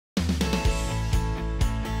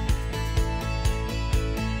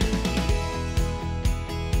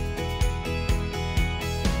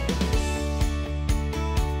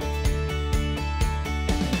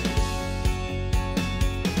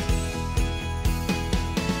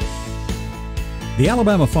The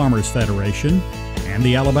Alabama Farmers Federation and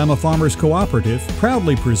the Alabama Farmers Cooperative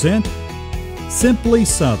proudly present Simply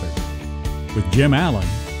Southern with Jim Allen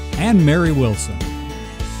and Mary Wilson.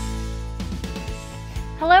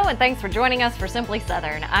 Hello and thanks for joining us for Simply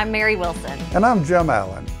Southern. I'm Mary Wilson. And I'm Jim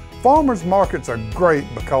Allen. Farmers markets are great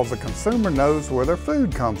because the consumer knows where their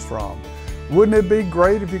food comes from. Wouldn't it be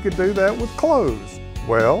great if you could do that with clothes?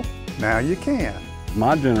 Well, now you can.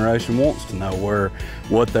 My generation wants to know where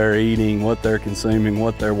what they're eating, what they're consuming,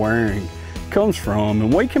 what they're wearing comes from,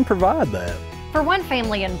 and we can provide that. For one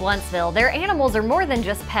family in Bluentsville, their animals are more than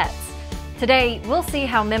just pets. Today, we'll see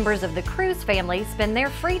how members of the Cruz family spend their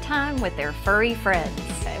free time with their furry friends.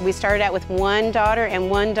 We started out with one daughter and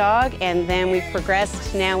one dog, and then we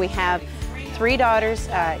progressed. Now we have 3 daughters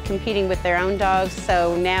competing with their own dogs,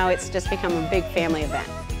 so now it's just become a big family event.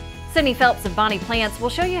 Sydney Phelps of Bonnie Plants will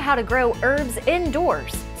show you how to grow herbs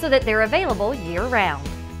indoors so that they're available year-round.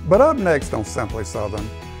 But up next on Simply Southern,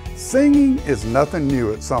 singing is nothing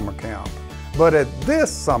new at summer camp. But at this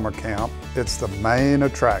summer camp, it's the main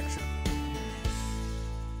attraction.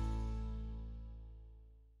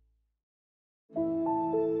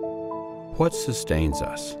 What sustains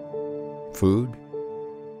us? Food?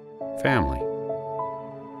 Family?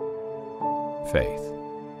 Faith.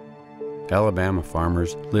 Alabama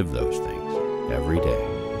farmers live those things every day.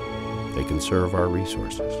 They conserve our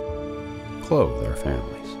resources, clothe our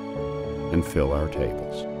families, and fill our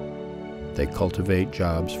tables. They cultivate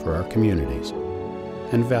jobs for our communities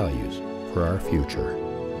and values for our future.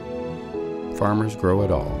 Farmers grow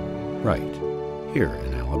it all right here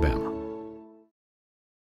in Alabama.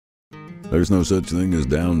 There's no such thing as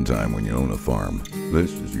downtime when you own a farm.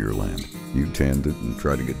 This is your land. You tend it and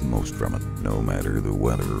try to get the most from it, no matter the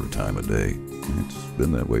weather or time of day. It's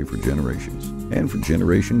been that way for generations. And for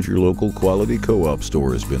generations, your local quality co-op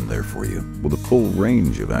store has been there for you, with a full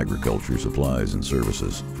range of agriculture supplies and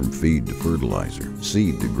services, from feed to fertilizer,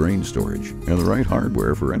 seed to grain storage, and the right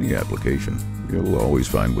hardware for any application. You'll always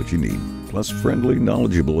find what you need, plus friendly,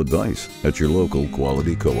 knowledgeable advice at your local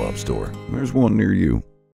quality co-op store. There's one near you.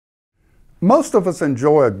 Most of us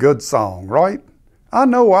enjoy a good song, right? I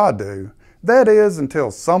know I do. That is, until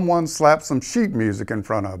someone slaps some sheet music in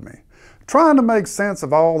front of me. Trying to make sense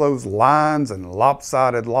of all those lines and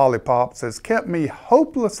lopsided lollipops has kept me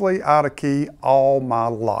hopelessly out of key all my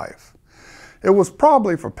life. It was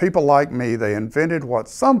probably for people like me they invented what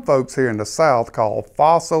some folks here in the South call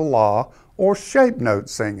FaSoLa, or shape note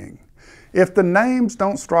singing. If the names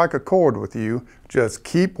don't strike a chord with you, just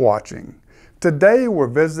keep watching. Today we're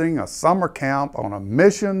visiting a summer camp on a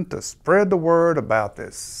mission to spread the word about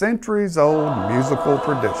this centuries-old musical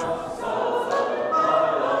tradition.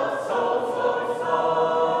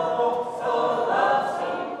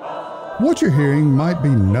 What you're hearing might be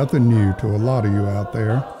nothing new to a lot of you out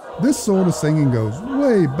there. This sort of singing goes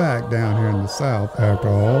way back down here in the South, after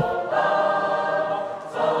all.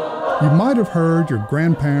 You might have heard your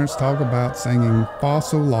grandparents talk about singing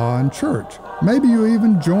FaSoLa in church. Maybe you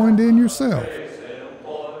even joined in yourself.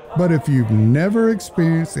 But if you've never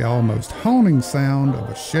experienced the almost haunting sound of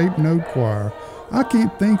a shape note choir, I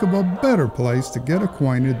can't think of a better place to get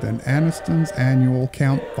acquainted than Anniston's annual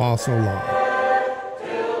Camp FaSoLa.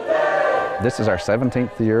 This is our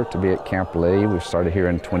 17th year to be at Camp Lee. We started here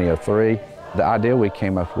in 2003. The idea we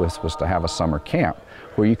came up with was to have a summer camp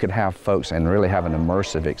where you could have folks and really have an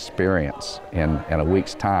immersive experience in a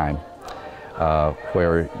week's time.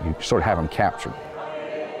 Where you sort of have them captured.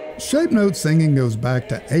 Shape note singing goes back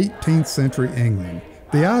to 18th century England,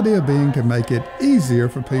 the idea being to make it easier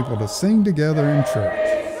for people to sing together in church.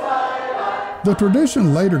 The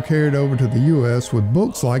tradition later carried over to the U.S. with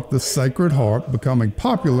books like the Sacred-Harp becoming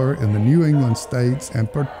popular in the New England states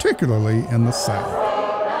and particularly in the South.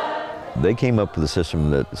 They came up with a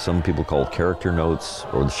system that some people call character notes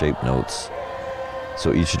or the shape notes.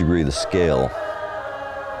 So each degree of the scale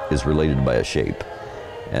is related by a shape.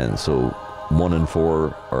 And so 1 and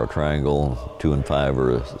 4 are a triangle, 2 and 5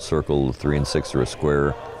 are a circle, 3 and 6 are a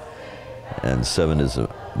square, and 7 is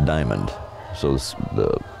a diamond. So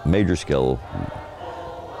the major scale,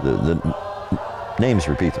 the names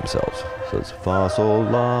repeat themselves. So it's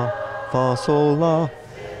FaSoLa, FaSoLa,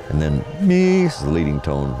 and then mi is the leading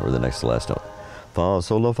tone or the next to last note.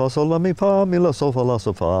 FaSoLa, mi, fa, mi, la, sol, fa, la,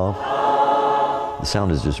 sol, fa. The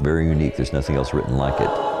sound is just very unique. There's nothing else written like it.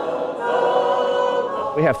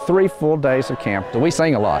 We have 3 full days of camp, so we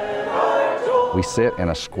sing a lot. We sit in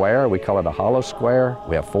a square, we call it a hollow square.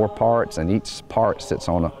 We have 4 parts, and each part sits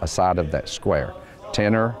on a side of that square.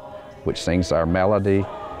 Tenor, which sings our melody,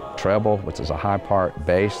 treble, which is a high part,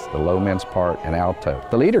 bass, the low men's part, and alto.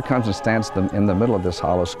 The leader comes and stands in the middle of this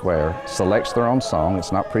hollow square, selects their own song.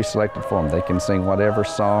 It's not pre-selected for them. They can sing whatever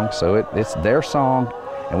song, so it's their song,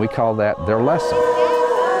 and we call that their lesson.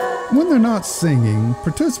 When they're not singing,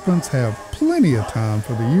 participants have plenty of time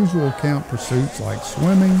for the usual camp pursuits like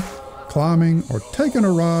swimming, climbing, or taking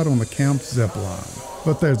a ride on the camp zip line.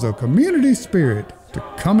 But there's a community spirit to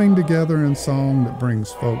coming together in song that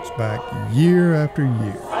brings folks back year after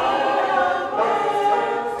year.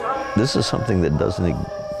 This is something that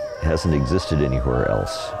hasn't existed anywhere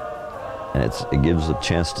else. And it gives a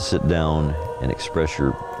chance to sit down and express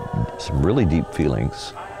some really deep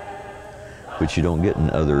feelings, which you don't get in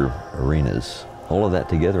other arenas. All of that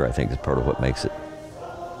together, I think, is part of what makes it.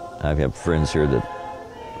 I have friends here that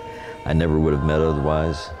I never would have met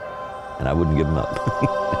otherwise, and I wouldn't give them up.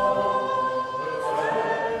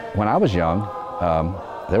 When I was young,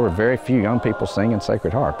 there were very few young people singing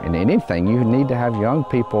sacred harp. In anything, you need to have young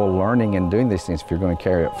people learning and doing these things if you're going to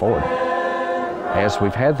carry it forward. As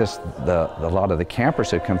we've had this, a lot of the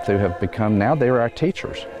campers who come through have become, now they're our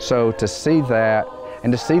teachers. So to see that,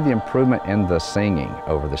 and to see the improvement in the singing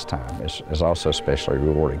over this time is also especially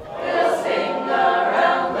rewarding.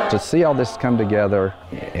 To see all this come together,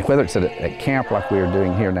 whether it's at camp like we are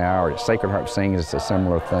doing here now, or at Sacred Harp Singing, it's a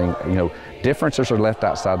similar thing. You know, differences are left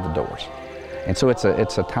outside the doors. And so it's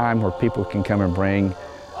a time where people can come and bring,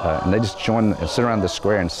 and they just join and sit around the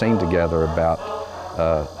square and sing together about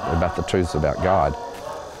the truths about God.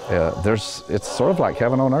 It's sort of like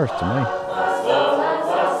heaven on earth to me.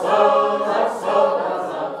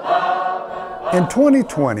 In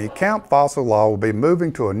 2020, Camp FaSoLa will be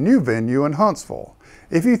moving to a new venue in Huntsville.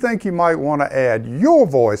 If you think you might want to add your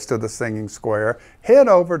voice to the singing square, head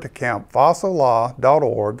over to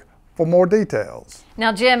campfasola.org for more details.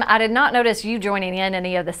 Now, Jim, I did not notice you joining in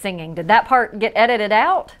any of the singing. Did that part get edited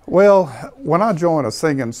out? Well, when I join a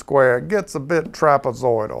singing square, it gets a bit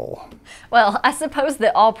trapezoidal. Well, I suppose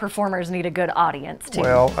that all performers need a good audience, too.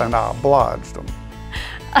 Well, and I obliged them.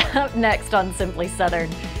 Up next on Simply Southern,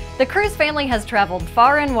 the Cruz family has traveled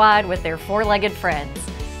far and wide with their four-legged friends.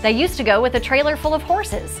 They used to go with a trailer full of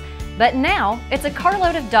horses, but now it's a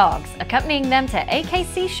carload of dogs accompanying them to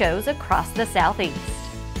AKC shows across the Southeast.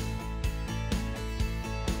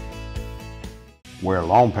 Wear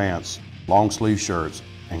long pants, long sleeve shirts,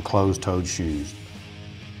 and closed-toed shoes.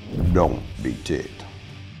 Don't be ticked.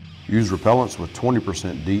 Use repellents with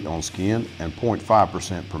 20% DEET on skin and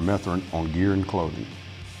 0.5% permethrin on gear and clothing.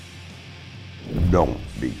 Don't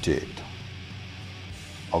be ticked.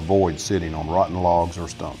 Avoid sitting on rotten logs or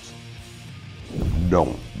stumps.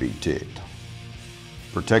 Don't be ticked.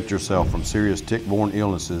 Protect yourself from serious tick-borne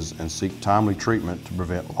illnesses and seek timely treatment to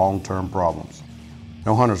prevent long-term problems.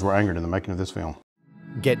 No hunters were angered in the making of this film.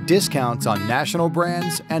 Get discounts on national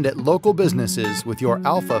brands and at local businesses with your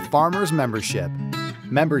Alpha Farmers membership.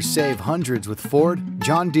 Members save hundreds with Ford,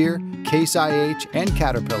 John Deere, Case IH, and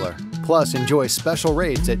Caterpillar. Plus, enjoy special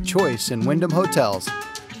rates at Choice and Wyndham Hotels.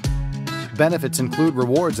 Benefits include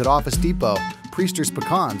rewards at Office Depot, Priester's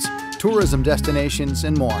Pecans, tourism destinations,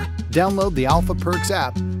 and more. Download the Alpha Perks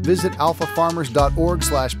app, visit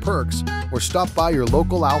alphafarmers.org/perks, or stop by your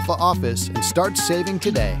local Alpha office and start saving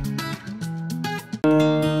today.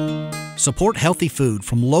 Support healthy food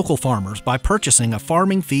from local farmers by purchasing a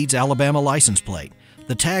Farming Feeds Alabama license plate.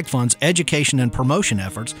 The tag funds education and promotion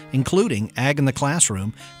efforts, including Ag in the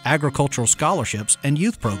Classroom, agricultural scholarships, and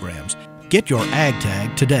youth programs. Get your Ag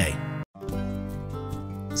tag today.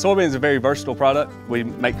 Soybean is a very versatile product. We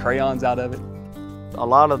make crayons out of it. A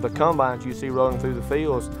lot of the combines you see rolling through the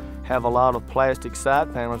fields have a lot of plastic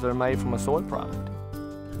side panels that are made from a soy product.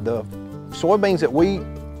 The soybeans that we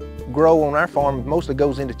grow on our farm mostly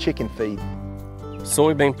goes into chicken feed.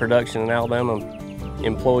 Soybean production in Alabama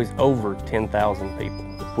employs over 10,000 people.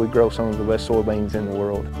 We grow some of the best soybeans in the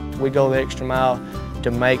world. We go the extra mile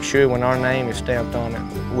to make sure when our name is stamped on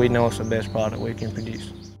it, we know it's the best product we can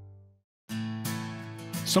produce.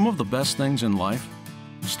 Some of the best things in life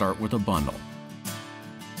start with a bundle.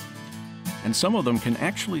 And some of them can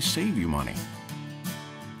actually save you money.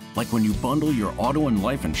 Like when you bundle your auto and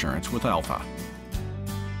life insurance with Alpha.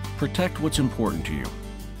 Protect what's important to you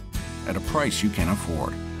at a price you can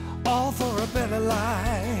afford. All for a better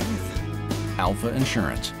life. Alpha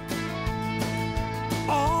Insurance.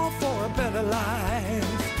 All for a better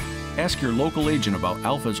life. Ask your local agent about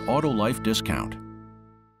Alpha's auto life discount.